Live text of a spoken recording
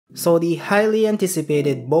So the highly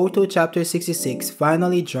anticipated Boruto chapter 66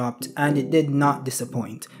 finally dropped and it did not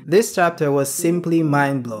disappoint. This chapter was simply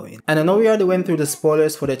mind-blowing. And I know we already went through the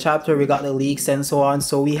spoilers for the chapter, we got the leaks and so on,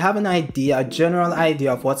 so we have an idea, a general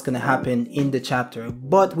idea of what's gonna happen in the chapter,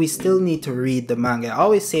 but we still need to read the manga. I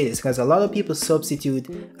always say this because a lot of people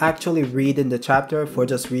substitute actually reading the chapter for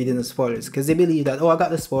just reading the spoilers because they believe that, oh, I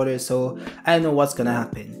got the spoilers so I know what's gonna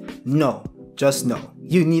happen. No. Just know,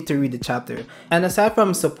 you need to read the chapter. And aside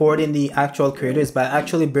from supporting the actual creators by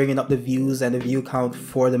actually bringing up the views and the view count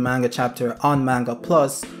for the manga chapter on Manga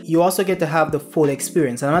Plus, you also get to have the full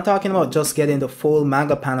experience. And I'm not talking about just getting the full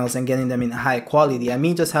manga panels and getting them in high quality. I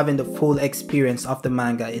mean just having the full experience of the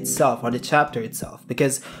manga itself or the chapter itself.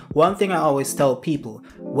 Because one thing I always tell people,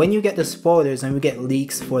 when you get the spoilers and you get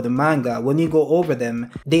leaks for the manga, when you go over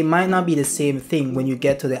them, they might not be the same thing when you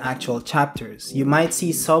get to the actual chapters. You might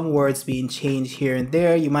see some words being changed here and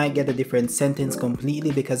there, you might get a different sentence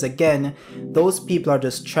completely because again, those people are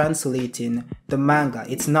just translating the manga.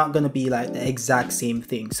 It's not going to be like the exact same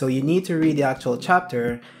thing. So you need to read the actual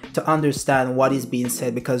chapter to understand what is being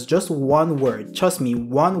said because just one word, trust me,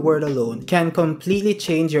 one word alone can completely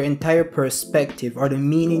change your entire perspective or the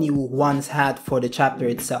meaning you once had for the chapter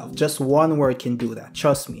itself. Just one word can do that,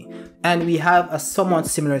 trust me. And we have a somewhat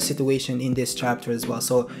similar situation in this chapter as well.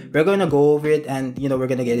 So we're going to go over it and we're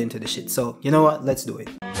going to get into the shit. So you know what, let's do it.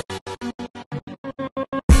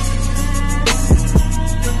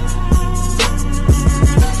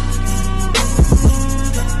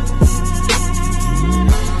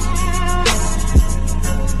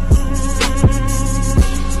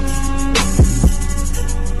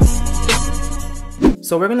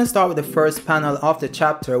 So we're gonna start with the first panel of the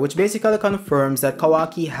chapter, which basically confirms that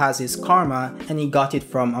Kawaki has his karma and he got it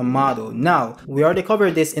from Amado. Now, we already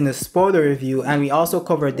covered this in the spoiler review and we also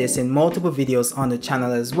covered this in multiple videos on the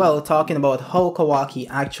channel as well, talking about how Kawaki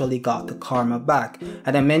actually got the karma back.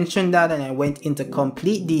 And I mentioned that and I went into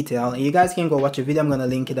complete detail, and you guys can go watch a video, I'm gonna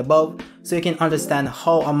link it above, so you can understand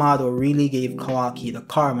how Amado really gave Kawaki the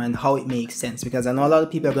karma and how it makes sense, because I know a lot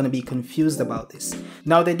of people are gonna be confused about this.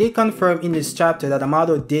 Now, they did confirm in this chapter that Amado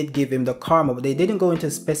did give him the karma, but they didn't go into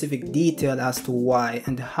specific detail as to why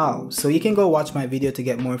and how, so you can go watch my video to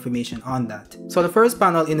get more information on that. So the first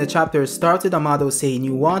panel in the chapter starts with Amado saying,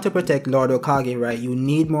 you want to protect Lord Okage, right? You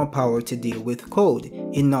need more power to deal with Code,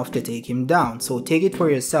 enough to take him down, so take it for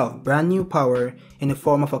yourself. Brand new power in the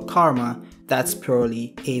form of a karma that's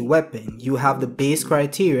purely a weapon. You have the base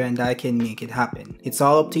criteria and I can make it happen. It's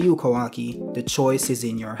all up to you, Kawaki. The choice is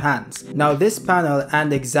in your hands. Now this panel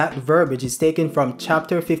and the exact verbiage is taken from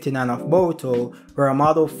chapter 59 of Boruto, where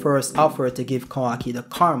Amado first offered to give Kawaki the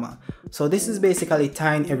karma. So this is basically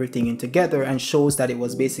tying everything in together and shows that it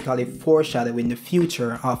was basically foreshadowing the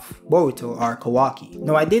future of Boruto or Kawaki.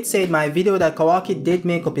 Now I did say in my video that Kawaki did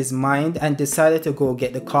make up his mind and decided to go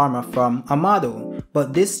get the karma from Amado,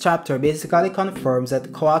 but this chapter basically confirms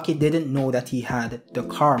that Kawaki didn't know that he had the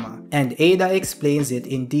karma, and Ada explains it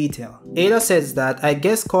in detail. Ada says that, I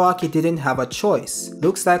guess Kawaki didn't have a choice.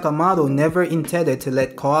 Looks like Amado never intended to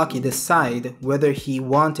let Kawaki decide whether he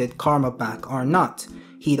wanted karma back or not.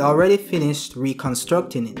 He'd already finished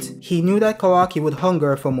reconstructing it. He knew that Kawaki would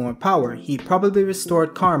hunger for more power. He probably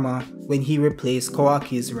restored karma when he replaced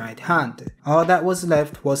Kawaki's right hand. All that was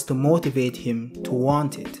left was to motivate him to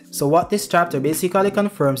want it. So what this chapter basically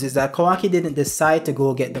confirms is that Kawaki didn't decide to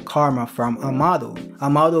go get the karma from Amado.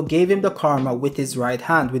 Amado gave him the karma with his right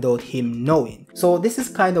hand without him knowing. So this is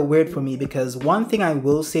kind of weird for me because one thing I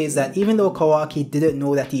will say is that even though Kawaki didn't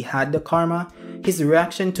know that he had the karma, his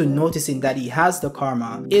reaction to noticing that he has the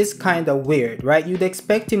karma is kind of weird, right? You'd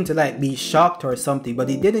expect him to like be shocked or something, but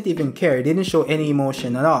he didn't even care. He didn't show any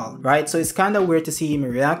emotion at all, right? So it's kind of weird to see him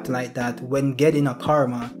react like that when getting a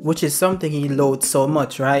karma, which is something he loads so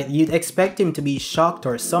much, right? You'd expect him to be shocked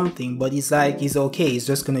or something, but he's like, he's okay, he's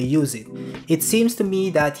just gonna use it. It seems to me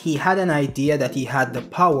that he had an idea that he had the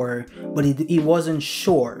power, but he wasn't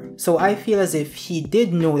sure. So I feel as if he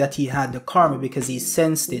did know that he had the karma because he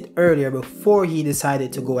sensed it earlier before he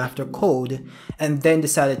decided to go after Code, and then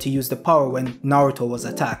decided to use the power when Naruto was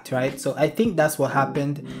attacked, right? So I think that's what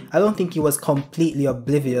happened. I don't think he was completely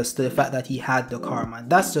oblivious to the fact that he had the karma.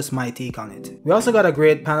 That's just my take on it. We also got a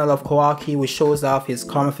great panel of Kawaki which shows off his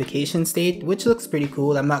karmification state, which looks pretty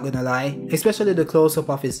cool, I'm not gonna lie. Especially the close-up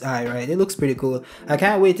of his eye, right? It looks pretty cool. I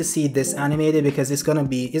can't wait to see this animated because it's gonna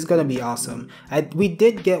be awesome. We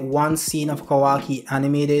did get one scene of Kawaki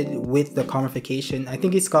animated with the karmification. I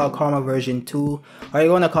think it's called Karma version 2, or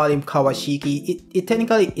you wanna call him Kawashiki. It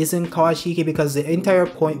technically isn't Kawashiki because the entire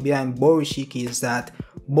point behind Borushiki is that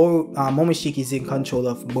Momoshiki is in control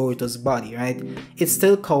of Boruto's body, right? It's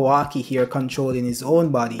still Kawaki here controlling his own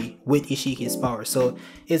body with Ishiki's power. So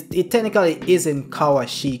it technically isn't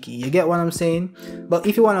Kawashiki. You get what I'm saying? But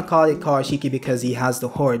if you want to call it Kawashiki because he has the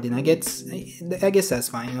horde, then I guess that's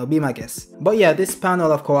fine, you know, be my guess. But yeah, this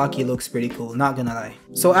panel of Kawaki looks pretty cool, not gonna lie.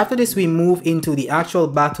 So after this, we move into the actual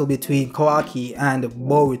battle between Kawaki and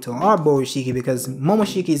Boruto, or Borushiki, because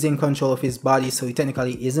Momoshiki is in control of his body, so he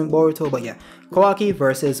technically isn't Boruto. But yeah, Kawaki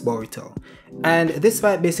versus Boruto. And this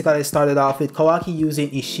fight basically started off with Kawaki using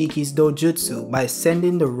Ishiki's dojutsu by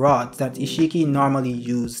sending the rod that Ishiki normally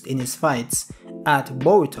used in his fights at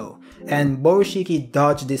Boruto. And Borushiki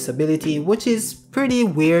dodged this ability, which is pretty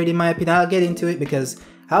weird in my opinion. I'll get into it because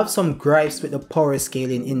I have some gripes with the power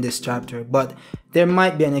scaling in this chapter, but there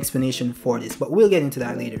might be an explanation for this, but we'll get into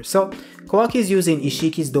that later. So Kawaki is using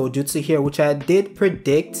Ishiki's dojutsu here, which I did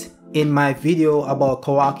predict in my video about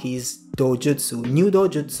Kawaki's dojutsu, new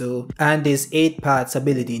dojutsu, and his 8 paths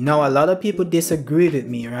ability. Now, a lot of people disagree with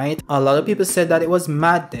me, right? A lot of people said that it was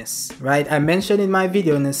madness, right? I mentioned in my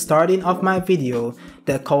video, in the starting of my video,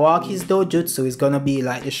 that Kawaki's dojutsu is gonna be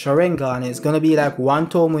like the Sharingan. It's gonna be like 1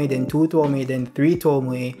 Tomoe, then 2 Tomoe, then 3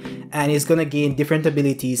 Tomoe, and he's gonna gain different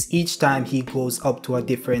abilities each time he goes up to a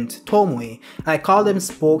different Tomoe. I call them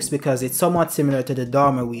spokes because it's somewhat similar to the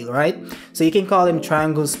Dharma wheel, right? So you can call them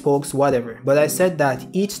triangles, spokes, whatever. But I said that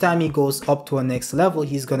each time he goes up to a next level,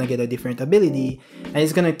 he's gonna get a different ability, and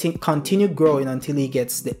he's gonna continue growing until he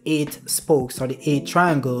gets the 8 spokes or the 8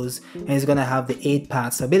 triangles, and he's gonna have the 8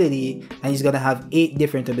 paths ability, and he's gonna have 8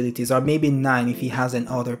 different abilities, or maybe 9 if he has an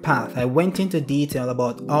other path. I went into detail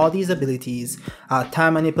about all these abilities: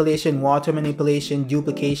 time manipulation, water manipulation,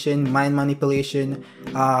 duplication, mind manipulation,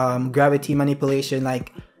 gravity manipulation,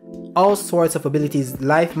 like all sorts of abilities,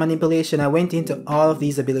 life manipulation. I went into all of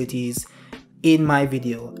these abilities in my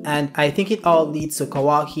video, and I think it all leads to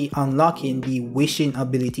Kawaki unlocking the wishing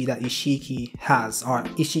ability that Ishiki has, or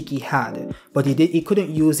Ishiki had, but he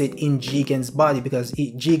couldn't use it in Jigen's body because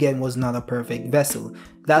Jigen was not a perfect vessel.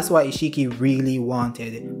 That's why Ishiki really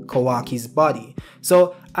wanted Kawaki's body.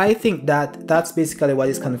 So I think that that's basically what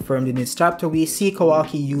is confirmed in this chapter. We see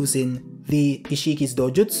Kawaki using the Ishiki's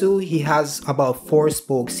dojutsu. He has about 4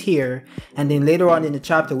 spokes here, and then later on in the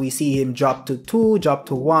chapter we see him drop to 2, drop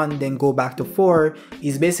to 1, then go back to 4.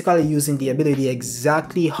 He's basically using the ability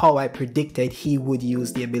exactly how I predicted he would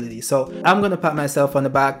use the ability. So I'm gonna pat myself on the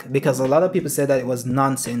back because a lot of people said that it was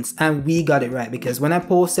nonsense, and we got it right, because when I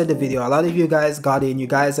posted the video, a lot of you guys got in, you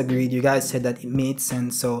guys agreed, you guys said that it made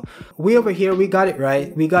sense. So we over here, we got it right,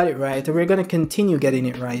 and we're gonna continue getting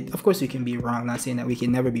it right. Of course we can be wrong, not saying that we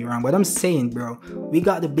can never be wrong, but I'm saying, bro, we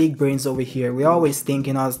got the big brains over here. We're always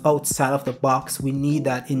thinking outside of the box. We need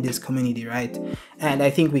that in this community, right? And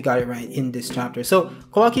I think we got it right in this chapter. So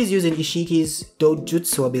Kawaki is using Ishiki's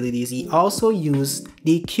dojutsu abilities. He also used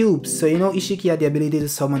the cubes. So you know Ishiki had the ability to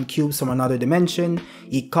summon cubes from another dimension.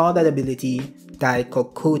 He called that ability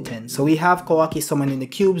Daikokuten. So we have Kawaki summoning the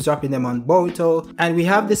cubes, dropping them on Boruto, and we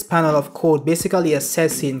have this panel of code basically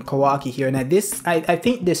assessing Kawaki here. Now I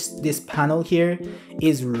think this panel here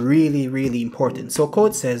is really important. So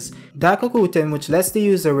code says Daikokuten, which lets the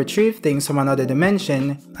user retrieve things from another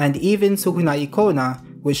dimension, and even Sukuna Ikona,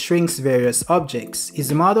 which shrinks various objects.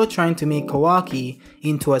 Is Amado trying to make Kawaki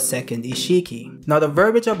into a second Ishiki? Now the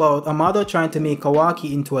verbiage about Amado trying to make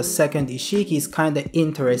Kawaki into a second Ishiki is kinda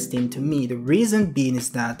interesting to me. The reason being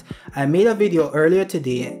is that I made a video earlier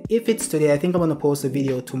today. If it's today, I think I'm gonna post a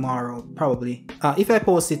video tomorrow, probably. If I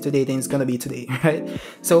post it today, then it's gonna be today, right?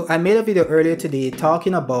 So I made a video earlier today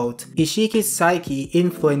talking about Ishiki's psyche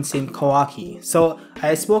influencing Kawaki. So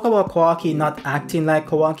I spoke about Kawaki not acting like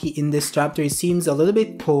Kawaki in this chapter. It seems a little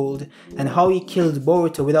bit cold, and how he killed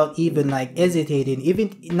Boruto without even like hesitating,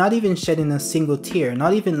 not even shedding a single tear,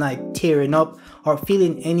 not even like tearing up or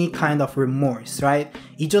feeling any kind of remorse, right?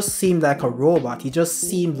 He just seemed like a robot. He just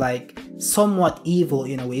seemed like somewhat evil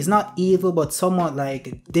in a way. He's not evil, but somewhat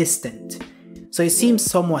like distant. So it seems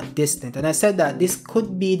somewhat distant, and I said that this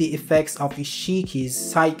could be the effects of Ishiki's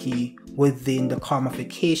psyche within the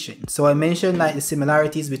karmification. So I mentioned like the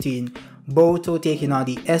similarities between Boruto taking on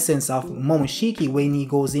the essence of Momoshiki when he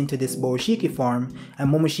goes into this Borushiki form, and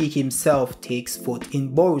Momoshiki himself takes foot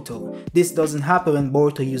in Boruto. This doesn't happen when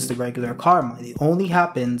Boruto uses the regular karma. It only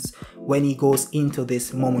happens when he goes into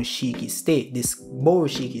this Momoshiki state, this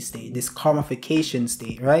Borushiki state, this karmification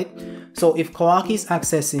state, right? So if Kawaki is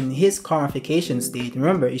accessing his karmification state,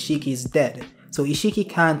 remember Ishiki is dead. So Ishiki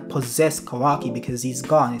can't possess Kawaki because he's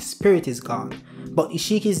gone, his spirit is gone. But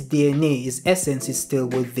Ishiki's DNA, his essence, is still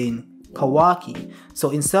within Kawaki. So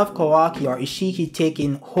instead of Kawaki or Ishiki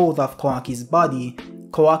taking hold of Kawaki's body,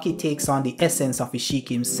 Kawaki takes on the essence of Ishiki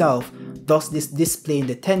himself, thus displaying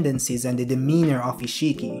the tendencies and the demeanor of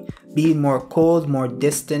Ishiki, being more cold, more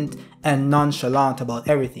distant, and nonchalant about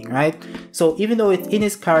everything, right? So even though in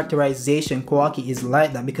his characterization Kawaki is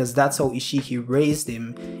like that because that's how Ishiki raised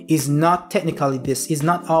him, is not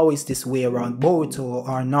always this way around Boruto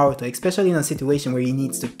or Naruto, especially in a situation where he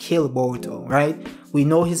needs to kill Boruto, right? We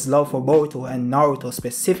know his love for Boruto and Naruto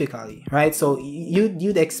specifically, right? So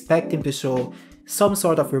you'd expect him to show some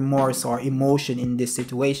sort of remorse or emotion in this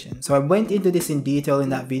situation. So I went into this in detail in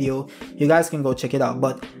that video. You guys can go check it out.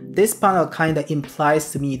 But this panel kind of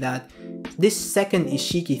implies to me that this second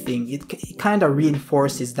Ishiki thing, it kind of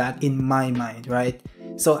reinforces that in my mind, right?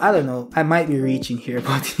 So I don't know, I might be reaching here,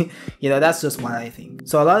 but you know, that's just what I think.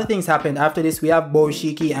 So a lot of things happened after this. We have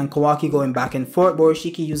Borushiki and Kawaki going back and forth.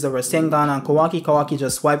 Borushiki used the Rasengan on Kawaki. Kawaki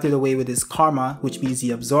just wiped it away with his karma, which means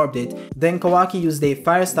he absorbed it. Then Kawaki used a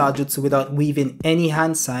fire style jutsu without weaving any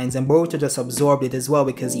hand signs, and Boruto just absorbed it as well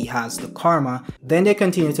because he has the karma. Then they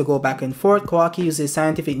continue to go back and forth. Kawaki used his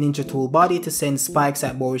scientific ninja tool body to send spikes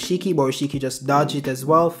at Borushiki. Borushiki just dodged it as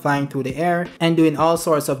well, flying through the air and doing all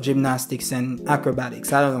sorts of gymnastics and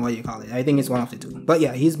acrobatics. I don't know what you call it. I think it's one of the two. But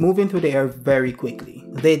yeah, he's moving through the air very quickly.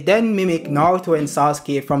 They then mimic Naruto and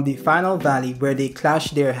Sasuke from the final valley where they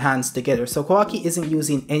clash their hands together. So Kawaki isn't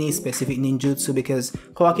using any specific ninjutsu because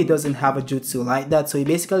Kawaki doesn't have a jutsu like that. So he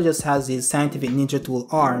basically just has his scientific ninja tool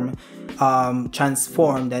arm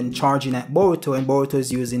transformed and charging at Boruto, and Boruto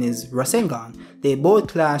is using his Rasengan. They both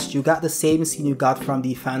clashed. You got the same scene you got from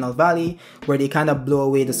the final valley where they kind of blow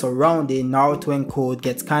away the surrounding. Naruto and Code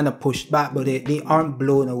gets kind of pushed back, but they aren't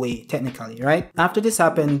blown away technically, right? After this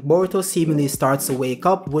happened, Boruto seemingly starts to wake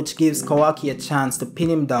up, which gives Kawaki a chance to pin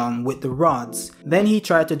him down with the rods. Then he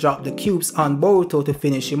tried to drop the cubes on Boruto to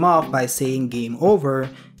finish him off by saying game over.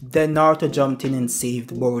 Then Naruto jumped in and saved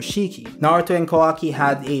Borushiki. Naruto and Kawaki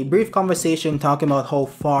had a brief conversation talking about how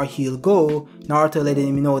far he'll go, Naruto letting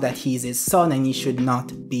him know that he's his son and he should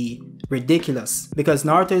not be ridiculous, because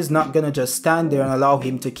Naruto is not gonna just stand there and allow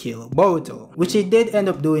him to kill Boruto, which he did end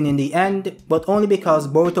up doing in the end, but only because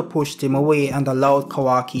Boruto pushed him away and allowed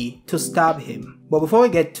Kawaki to stab him. But before we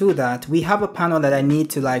get to that, we have a panel that I need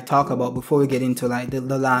to talk about before we get into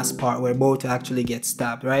the last part where Boruto actually gets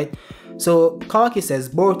stabbed, right? So Kawaki says,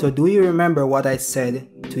 "Boruto, do you remember what I said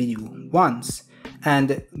to you once?"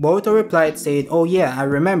 And Boruto replied saying, "Oh yeah, I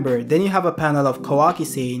remember." Then you have a panel of Kawaki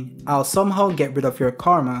saying, "I'll somehow get rid of your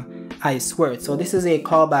karma, I swear." So this is a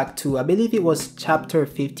callback to, I believe it was chapter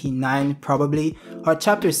 59 probably, or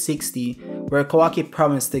chapter 60, where Kawaki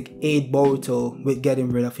promised to aid Boruto with getting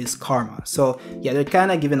rid of his karma. So yeah, they're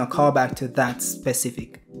kind of giving a callback to that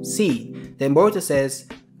specific scene. Then Boruto says,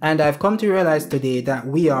 "And I've come to realize today that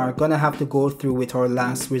we are gonna have to go through with our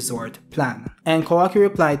last resort plan." And Kawaki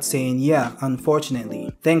replied saying, "Yeah,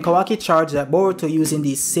 unfortunately." Then Kawaki charged at Boruto using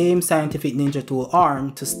the same scientific ninja tool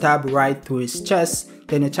arm to stab right through his chest.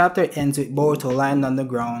 Then the chapter ends with Boruto lying on the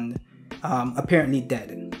ground, apparently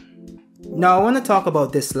dead. Now I want to talk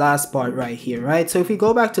about this last part right here, right? So if we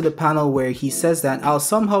go back to the panel where he says that, "I'll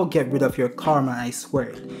somehow get rid of your karma, I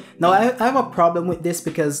swear." Now I have a problem with this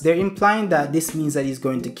because they're implying that this means that he's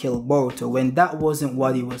going to kill Boruto when that wasn't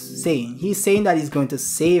what he was saying. He's saying that he's going to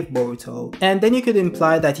save Boruto, and then you could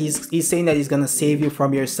imply that he's saying that he's going to save you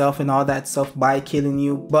from yourself and all that stuff by killing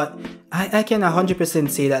you, but I can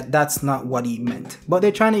 100% say that that's not what he meant. But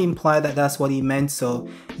they're trying to imply that that's what he meant, so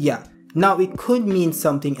yeah. Now it could mean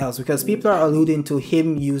something else because people are alluding to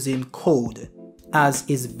him using Code as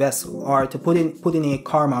his vessel, or to put in a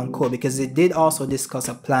karma on Code, because they did also discuss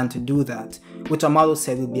a plan to do that, which Amado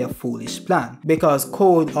said would be a foolish plan because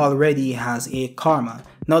Code already has a karma.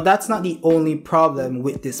 Now that's not the only problem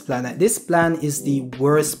with this plan. This plan is the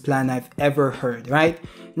worst plan I've ever heard, right?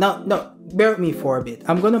 Now bear with me for a bit.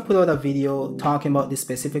 I'm gonna put out a video talking about this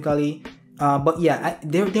specifically. But yeah,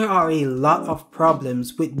 there are a lot of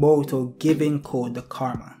problems with Boruto giving Code the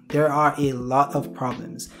karma. There are a lot of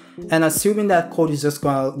problems. And assuming that Code is just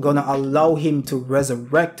gonna allow him to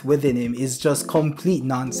resurrect within him is just complete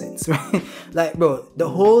nonsense, right? Like, bro, the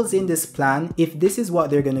holes in this plan, if this is what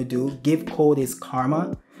they're gonna do, give Code his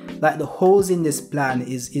karma, like the holes in this plan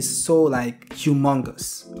is so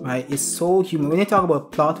humongous, right? It's so human. When you talk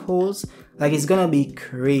about plot holes, it's gonna be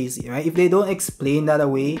crazy, right? If they don't explain that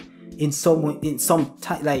away, they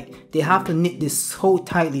have to knit this so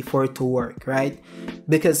tightly for it to work, right?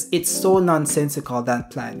 Because it's so nonsensical, that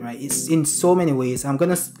plan, right? It's in so many ways. I'm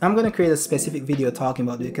gonna create a specific video talking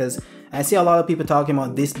about it because I see a lot of people talking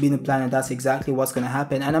about this being the plan and that's exactly what's going to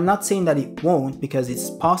happen. And I'm not saying that it won't, because it's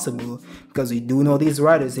possible, because we do know these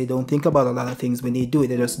writers, they don't think about a lot of things when they do it,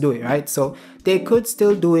 they just do it, right? So they could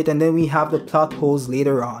still do it, and then we have the plot holes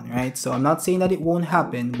later on, right? So I'm not saying that it won't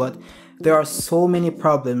happen, but there are so many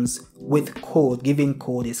problems with code, giving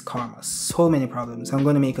code is karma. So many problems. I'm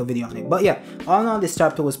going to make a video on it. But yeah, all in all, this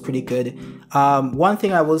chapter was pretty good. One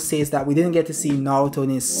thing I will say is that we didn't get to see Naruto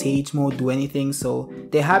in his Sage mode do anything. So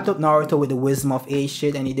they hyped up Naruto with the wisdom of age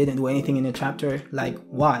shit, and he didn't do anything in the chapter. Like,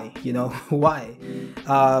 why? You know, why?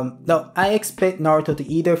 No, I expect Naruto to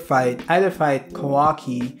either fight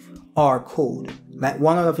Kawaki or Code. Like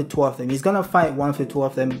one of the two of them. He's gonna fight one of the two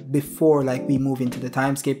of them before like we move into the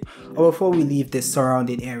time skip, or before we leave this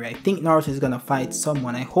surrounding area. I think Naruto is gonna fight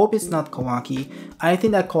someone. I hope it's not Kawaki. I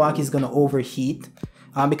think that Kawaki is gonna overheat.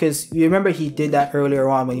 Because you remember he did that earlier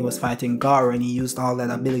on when he was fighting Gaara, and he used all that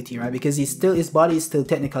ability, right? Because his body is still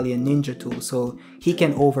technically a ninja tool, so he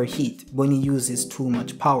can overheat when he uses too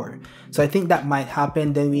much power. So I think that might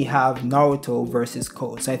happen. Then we have Naruto versus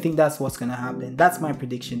Code. So I think that's what's gonna happen. That's my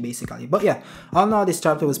prediction basically. But yeah, all in all, this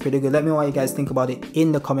chapter was pretty good. Let me know what you guys think about it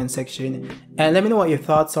in the comment section, and let me know what your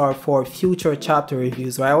thoughts are for future chapter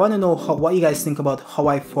reviews. Right? I want to know what you guys think about how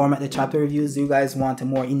I format the chapter reviews. Do you guys want a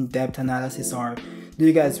more in-depth analysis, or do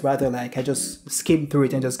you guys rather like I just skim through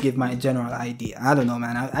it and just give my general idea? I don't know,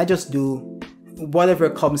 man. I just do whatever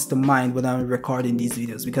comes to mind when I'm recording these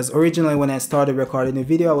videos, because originally when I started recording the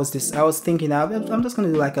video, I was thinking I'm just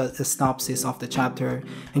gonna do like a synopsis of the chapter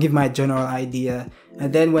and give my general idea.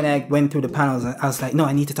 And then when I went through the panels, I was like, no,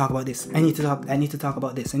 I need to talk about this. I need to talk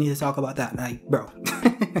about this. I need to talk about that. Like, bro,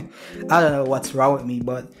 I don't know what's wrong with me,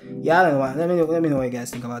 but yeah, I don't know. Let me know what you guys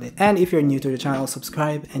think about it. And if you're new to the channel,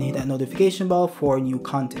 subscribe and hit that notification bell for new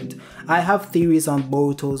content. I have theories on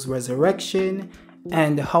Boruto's resurrection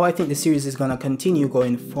and how I think the series is gonna continue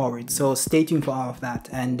going forward. So stay tuned for all of that.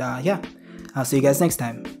 And yeah, I'll see you guys next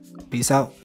time. Peace out.